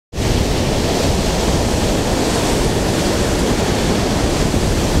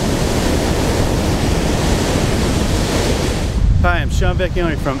Shawn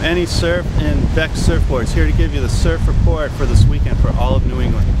Vecchione from N.E.Surf and Vec Surfboards, here to give you the surf report for this weekend for all of New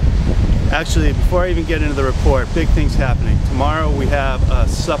England. Actually, before I even get into the report, big things happening. Tomorrow we have a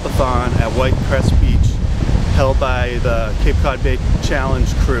supathon at White Crest Beach held by the Cape Cod Bay Challenge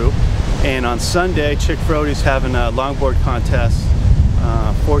crew. And on Sunday, Chick Frody's having a longboard contest,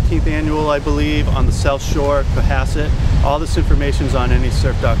 14th annual, I believe, on the South Shore, Cohasset. All this information is on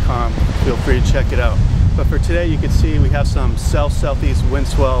NESurf.com. Feel free to check it out. But for today, you can see we have some south-southeast wind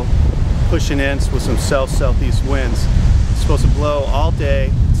swell pushing in with some south-southeast winds. It's supposed to blow all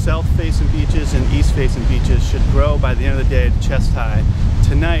day. South-facing beaches and east-facing beaches should grow by the end of the day to chest high.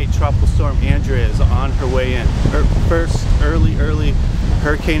 Tonight, Tropical Storm Andrea is on her way in. Her first early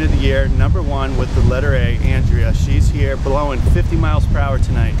hurricane of the year, #1 with the letter A, Andrea. She's here blowing 50 miles per hour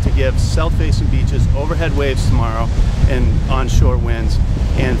tonight to give south-facing beaches overhead waves tomorrow and onshore winds.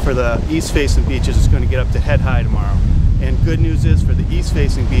 And for the east-facing beaches, it's going to get up to head high tomorrow. And good news is for the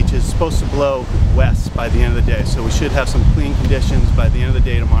east-facing beaches, it's supposed to blow west by the end of the day. So we should have some clean conditions by the end of the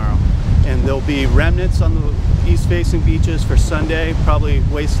day tomorrow. And there'll be remnants on the east-facing beaches for Sunday, probably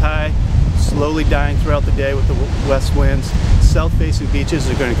waist high, slowly dying throughout the day with the west winds. South-facing beaches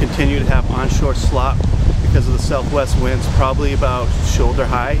are going to continue to have onshore slop because of the southwest winds, probably about shoulder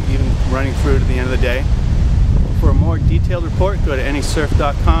high, even running through to the end of the day. For a more detailed report, go to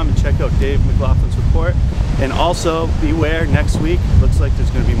NESurf.com and check out Dave McLaughlin's report. And also, beware, next week, looks like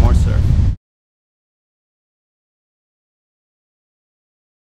there's going to be more surf.